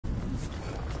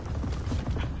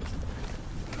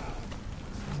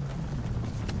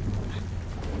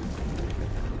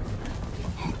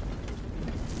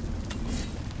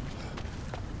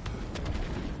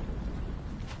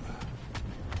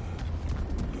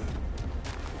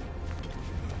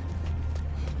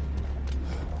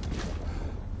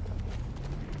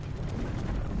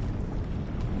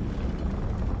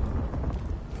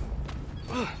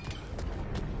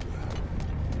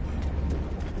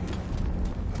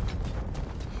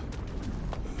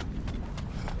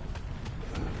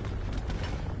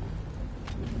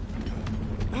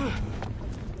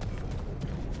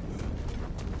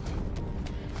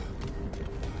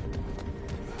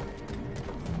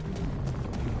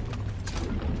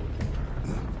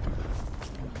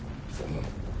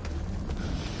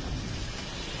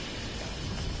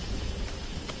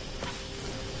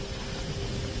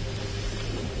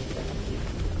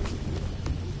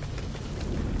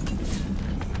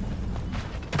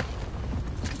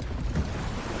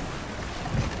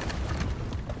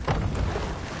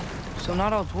So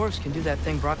not all dwarves can do that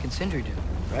thing Brock and Sindri do,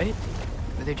 right?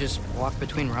 Where they just walk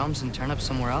between realms and turn up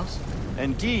somewhere else?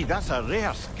 Indeed, that's a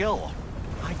rare skill.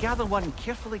 I gather one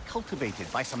carefully cultivated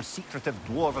by some secretive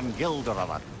dwarven guild or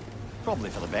other. Probably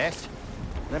for the best.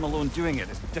 Them alone doing it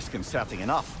is disconcerting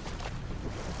enough.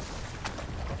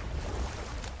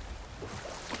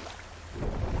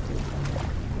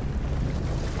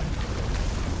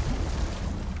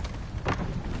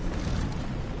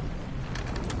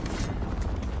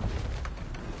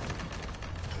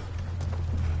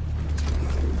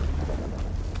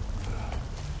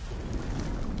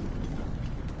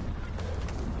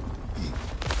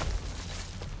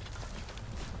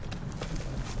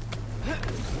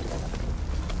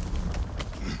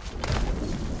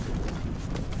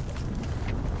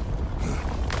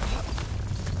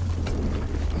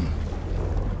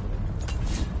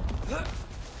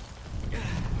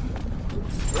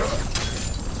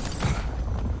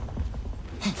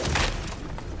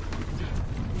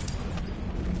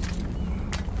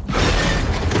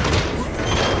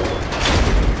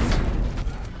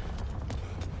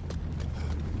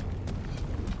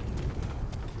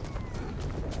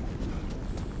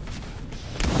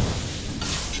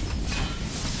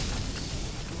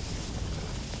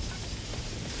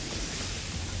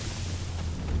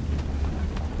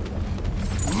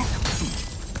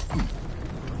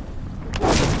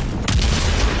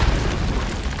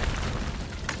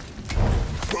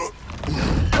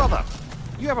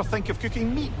 You ever think of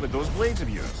cooking meat with those blades of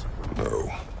yours?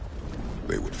 No.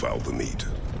 They would foul the meat.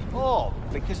 Oh,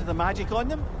 because of the magic on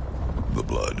them? The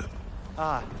blood.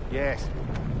 Ah, yes.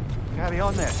 Carry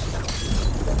on then.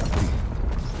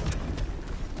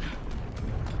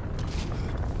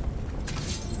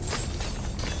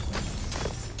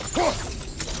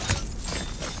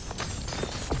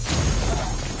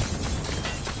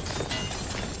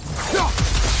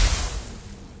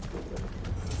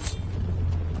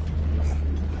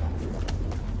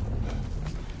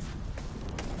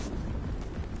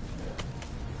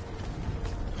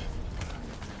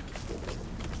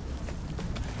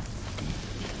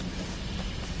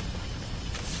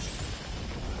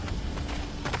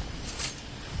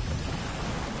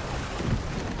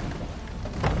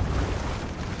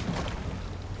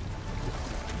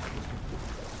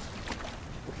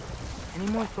 Any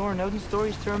more Thor and Odin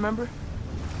stories to remember?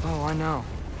 Oh, I know.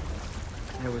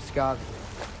 There was Skavi,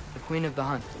 the queen of the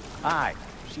hunt. Aye,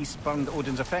 she spurned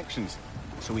Odin's affections,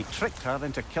 so he tricked her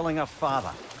into killing her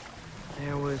father.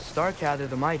 There was Starkadr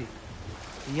the Mighty,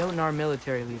 the Jotnar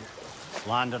military leader.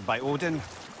 Slandered by Odin,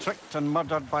 tricked and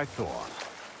murdered by Thor.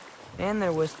 And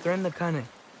there was Thrym the Cunning,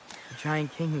 the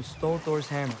giant king who stole Thor's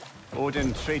hammer.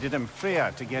 Odin traded him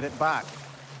Freya to get it back,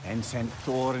 then sent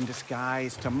Thor in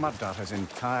disguise to murder his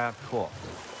entire court.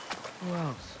 Who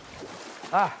else?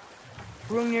 Ah,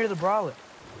 Hrungnir the Brawler,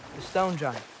 the stone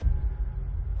giant.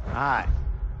 Aye.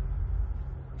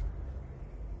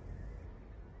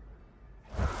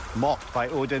 Mocked by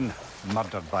Odin,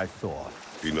 murdered by Thor.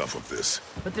 Enough of this.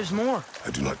 But there's more. I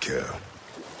do not care.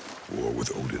 War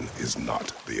with Odin is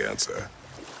not the answer.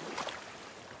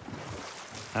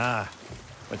 Ah,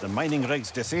 with the mining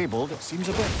rigs disabled, it seems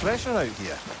a bit fresher out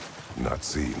here. Not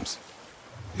seems.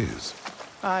 Is.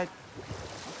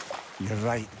 You're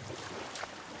right.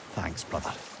 Thanks,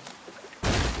 brother.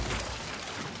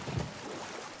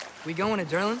 We going to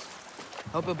Durlin's?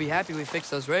 Hope he'll be happy we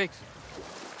fixed those rigs.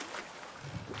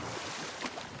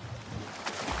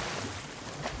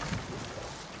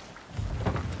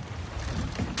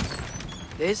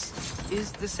 This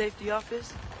is the safety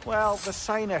office? Well, the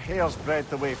sign a hair's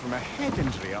breadth away from a head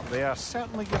injury up there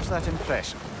certainly gives that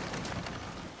impression.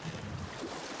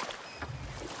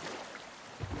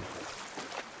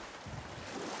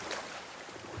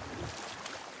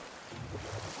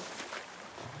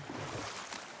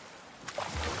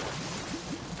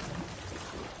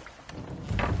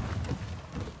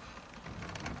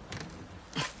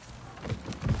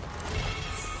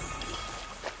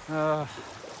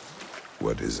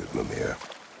 What is it, Mimir?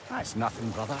 That's nothing,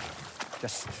 brother.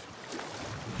 Just...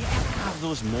 You ever have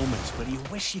those moments where you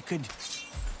wish you could...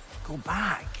 go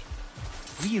back?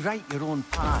 Rewrite your own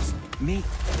past. Make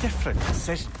different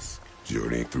decisions.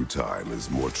 Journeying through time is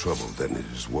more trouble than it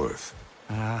is worth.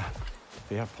 Ah,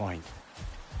 fair point.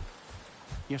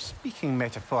 You're speaking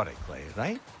metaphorically,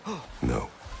 right? No.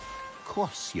 Of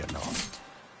course you're not.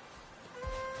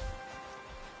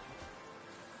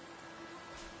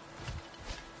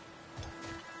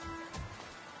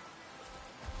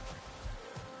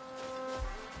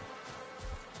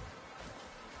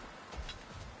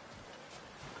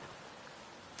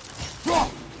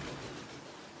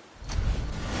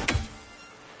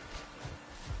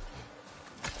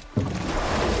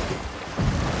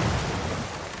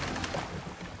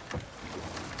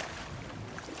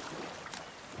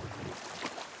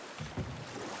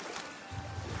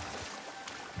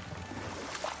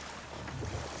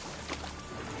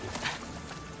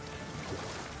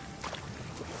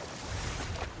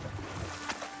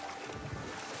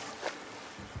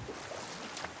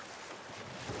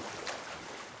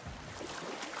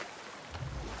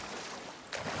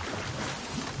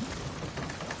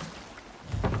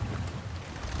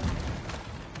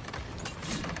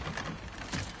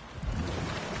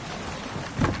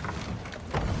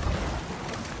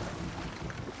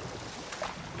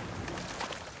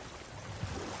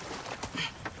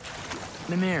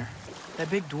 Mimir, that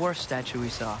big dwarf statue we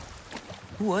saw.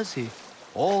 Who was he?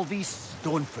 All these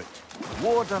Stonefoot,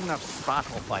 warden of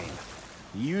Svartalfheim.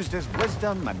 He used his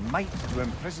wisdom and might to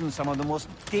imprison some of the most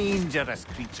dangerous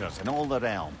creatures in all the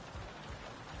realm.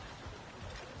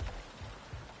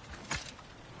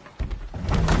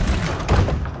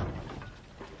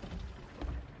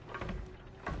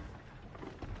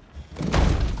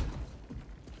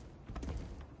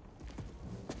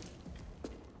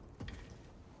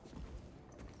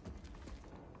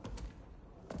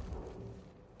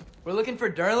 We're looking for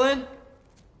Durlin?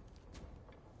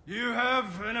 You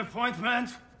have an appointment?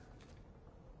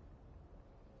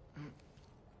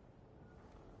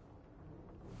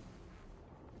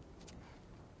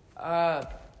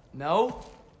 No.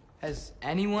 Has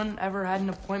anyone ever had an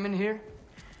appointment here?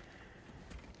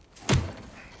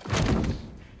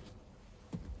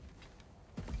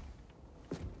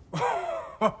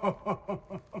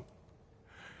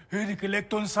 Here to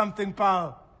collect on something,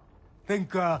 pal?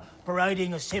 Think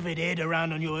parading a severed head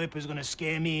around on your hip is gonna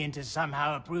scare me into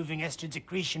somehow approving Esther's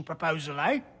accretion proposal,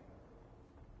 eh?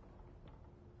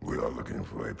 We are looking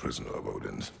for a prisoner of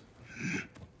Odin's.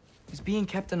 He's being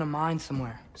kept in a mine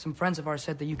somewhere. Some friends of ours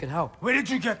said that you could help. Where did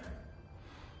you get...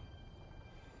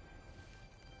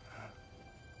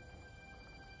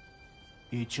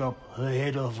 You chop her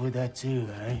head off with that too,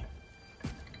 eh?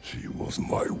 She was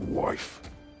my wife.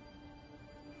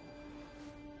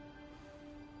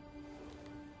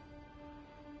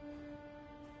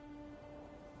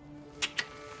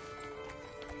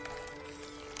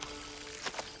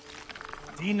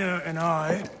 Dina and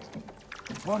I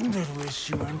wondered where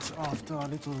she went after our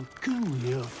little coup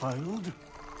here failed.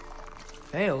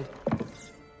 Failed?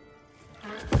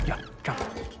 Yeah,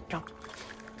 come.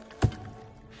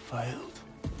 Failed?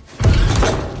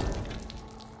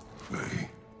 Faye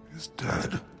is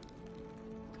dead.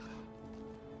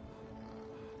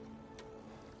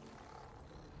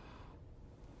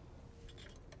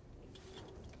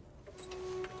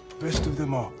 Best of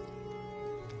them are.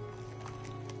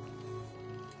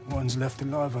 Ones left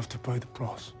alive have to pay the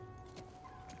price.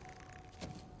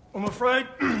 I'm afraid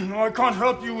I can't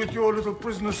help you with your little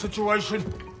prisoner situation.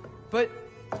 But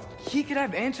he could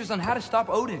have answers on how to stop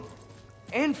Odin.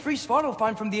 And free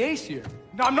Svartalfheim from the Aesir.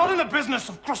 Now, I'm not in the business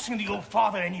of crossing the old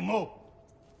father anymore.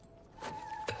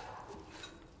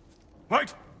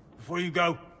 Right, before you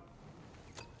go.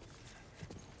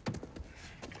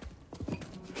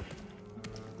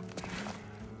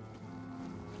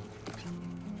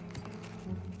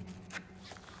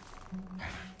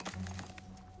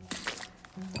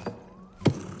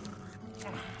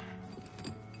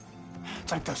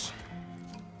 Take this.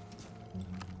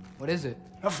 What is it?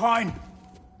 A fine.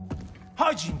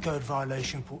 Hygiene code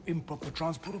violation for improper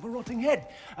transport of a rotting head.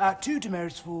 2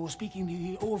 demerits for speaking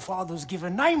the All-Father's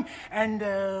given name, and,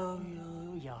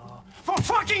 yeah... for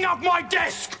fucking up my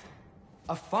desk!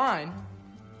 A fine?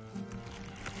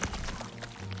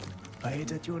 Pay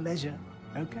it at your leisure,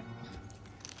 okay?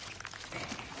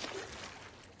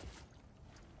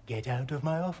 Get out of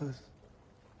my office.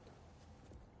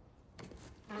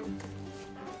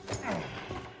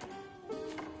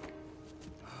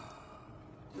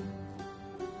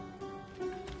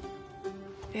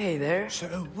 Hey there. So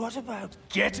what about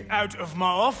get out of my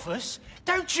office?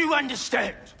 Don't you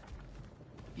understand?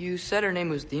 You said her name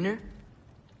was Diener?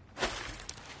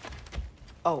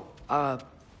 Oh,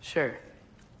 sure.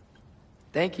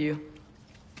 Thank you.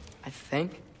 I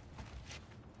think.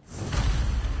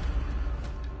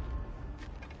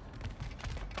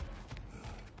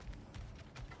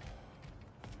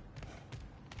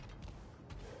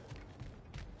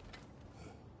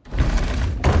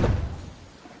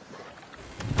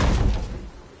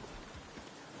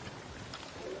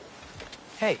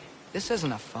 Hey, this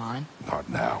isn't a fine. Not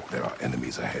now. There are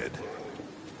enemies ahead.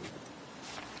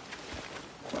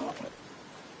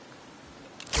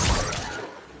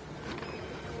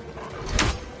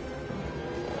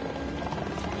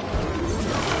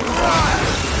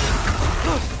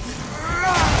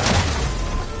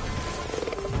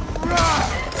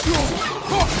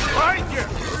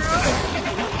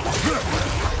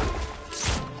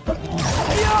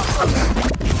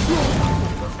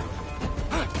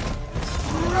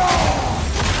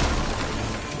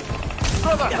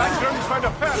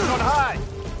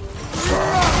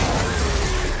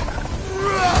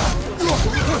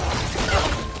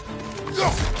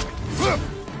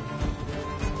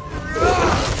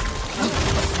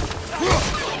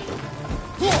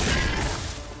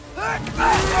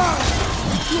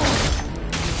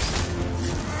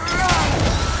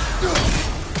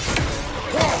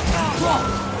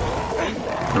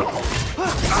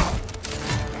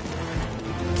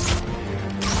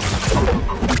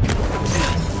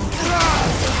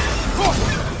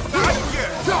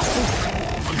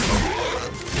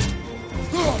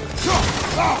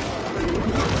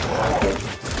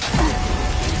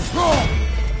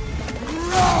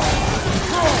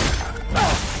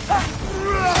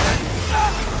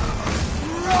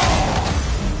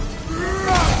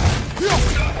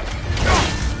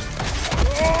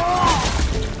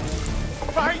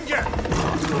 Behind you!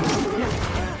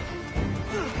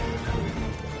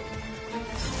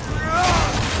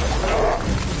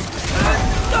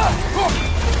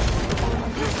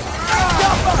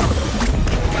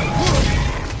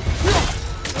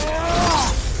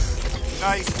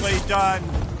 Nicely done.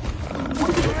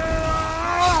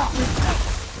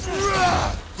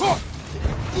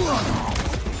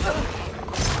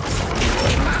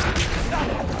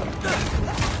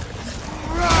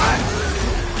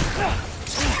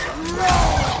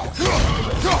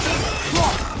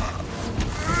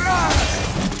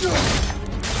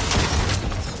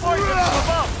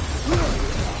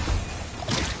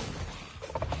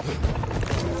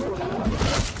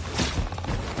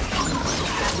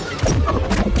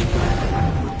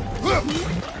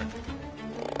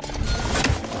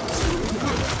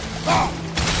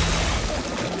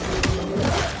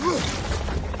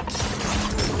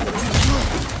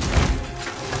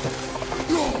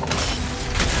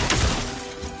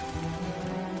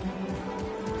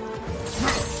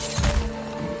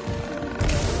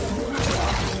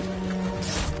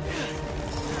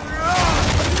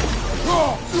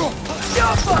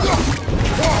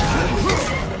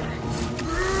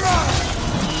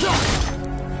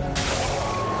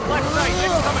 Left side,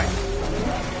 incoming!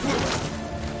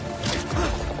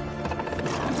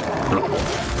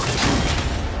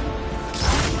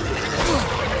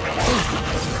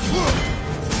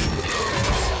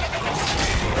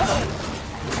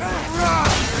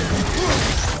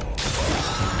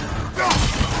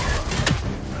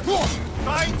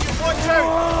 Behind you, watch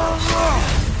out!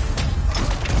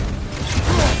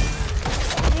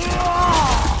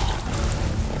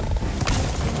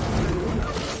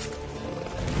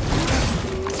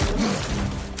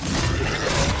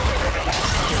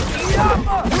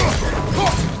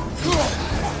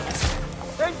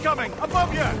 Incoming!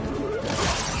 Above you!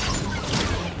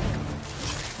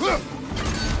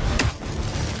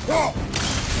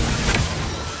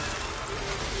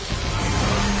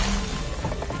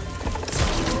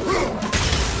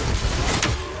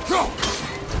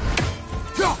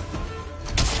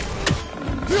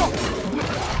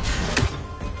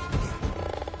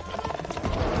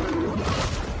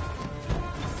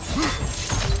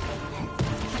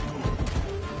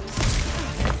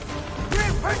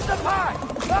 Reinforce the pie!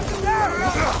 Up and down!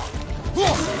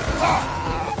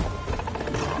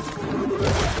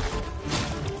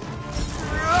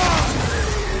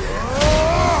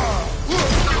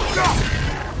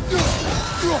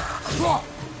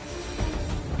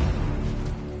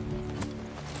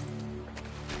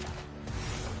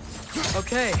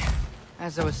 Okay,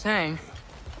 as I was saying,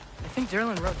 I think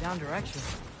Derlin wrote down directions.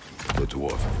 The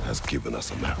dwarf has given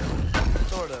us a map.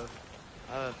 Sort of.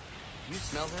 You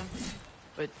smelled him?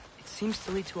 But it seems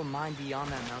to lead to a mine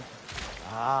beyond that mountain.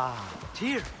 Ah.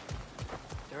 Tyr!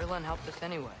 Derlin helped us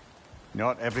anyway.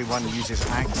 Not everyone uses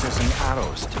axes and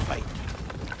arrows to fight.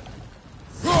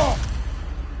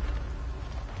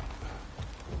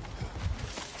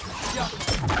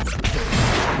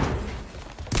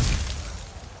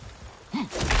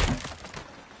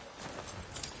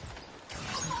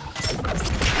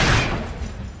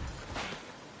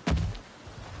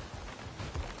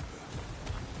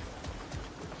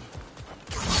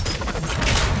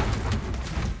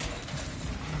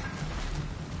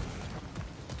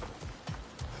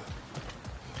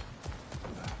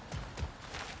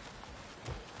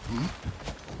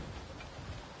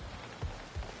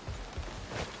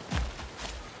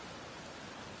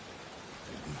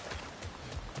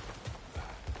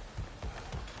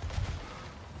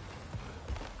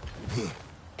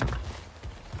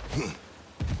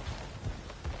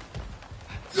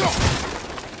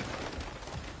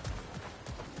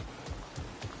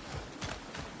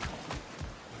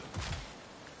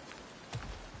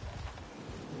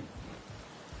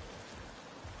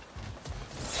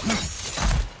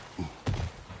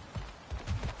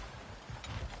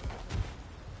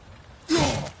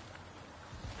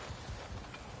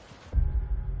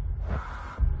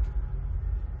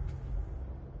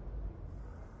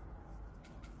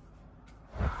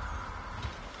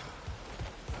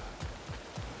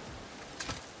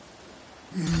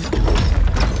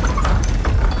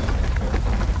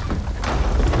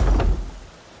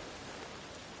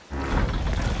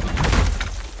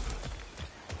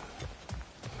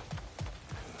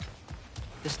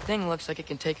 This thing looks like it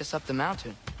can take us up the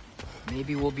mountain.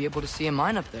 Maybe we'll be able to see a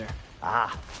mine up there.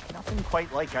 Ah, nothing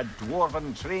quite like a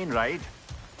dwarven train ride.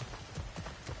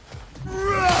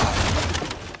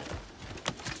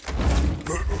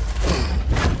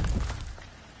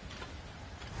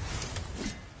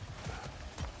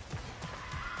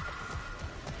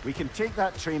 We can take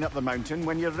that train up the mountain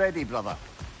when you're ready, brother.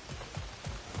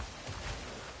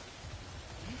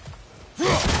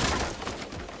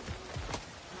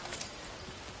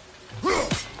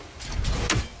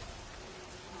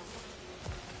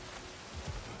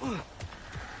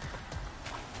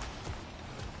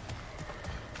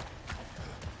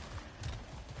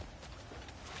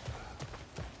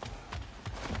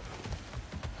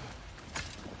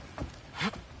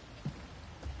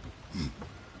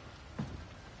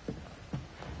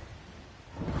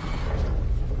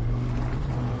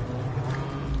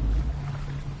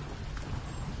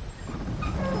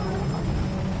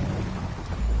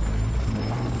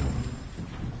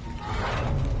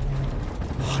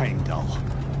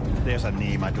 There's a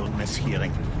name I don't miss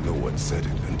hearing. No one said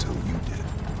it until you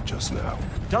did, just now.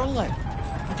 Durlin!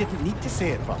 He didn't need to say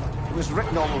it, brother. It was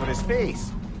written all over his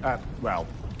face. Well,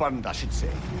 burned, I should say.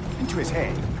 Into his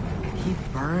head. He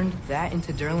burned that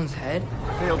into Durlin's head?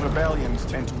 Failed rebellions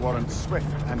tend to warrant swift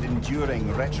and enduring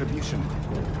retribution.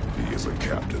 He is a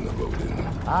captain of Odin.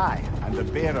 Aye, and the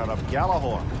bearer of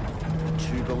Galahorn.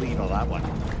 True believer, that one.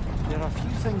 There are few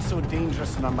things so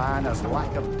dangerous in a man as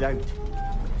lack of doubt.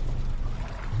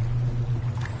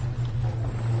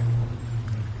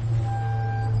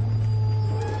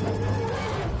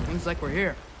 Seems like we're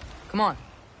here. Come on.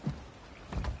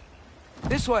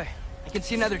 This way. I can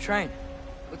see another train.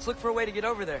 Let's look for a way to get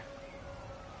over there.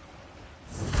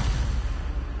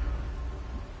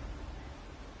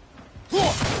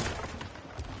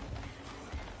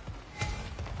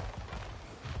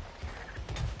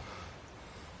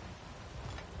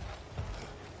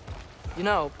 You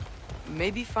know,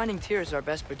 maybe finding Tyr is our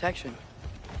best protection.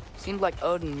 Seemed like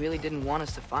Odin really didn't want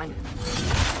us to find it.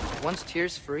 Once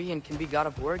Tyr's free and can be god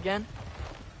of war again,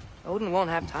 Odin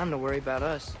won't have time to worry about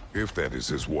us. If that is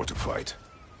his war to fight,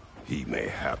 he may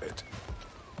have it.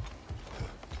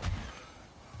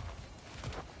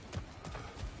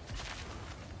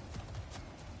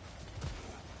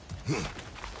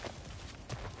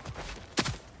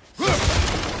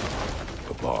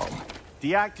 A bomb.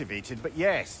 Deactivated, but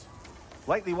yes.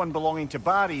 Likely one belonging to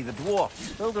Barry, the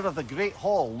dwarf, builder of the Great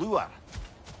Hall, Lure.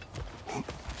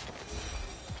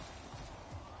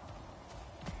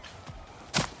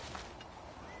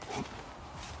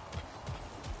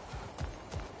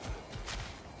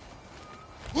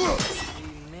 We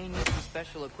may need some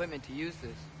special equipment to use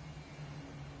this.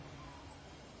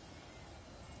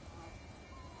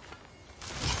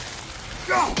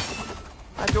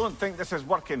 I don't think this is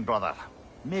working, brother.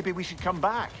 Maybe we should come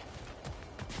back.